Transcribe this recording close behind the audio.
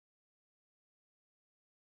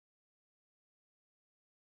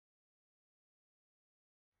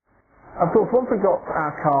Of course, once we've got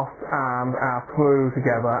our cast and our crew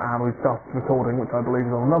together and we've started recording, which I believe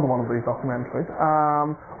is on another one of these documentaries,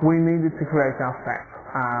 we needed to create our sets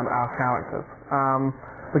and our characters.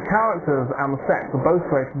 The characters and the sets are both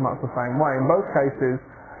created much the same way. In both cases,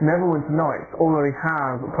 Neverwinter Nights already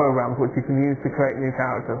has programs which you can use to create new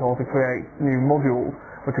characters or to create new modules,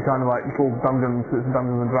 which are kind of like called dungeons. It's a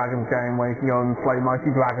Dungeons and Dragons game where you can go and slay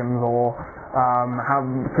mighty dragons or have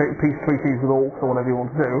peace treaties with orcs or whatever you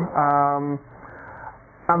want to do.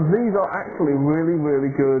 And these are actually really, really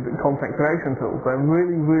good content creation tools. They're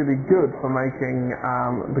really, really good for making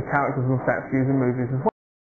the characters and sets used in movies as well.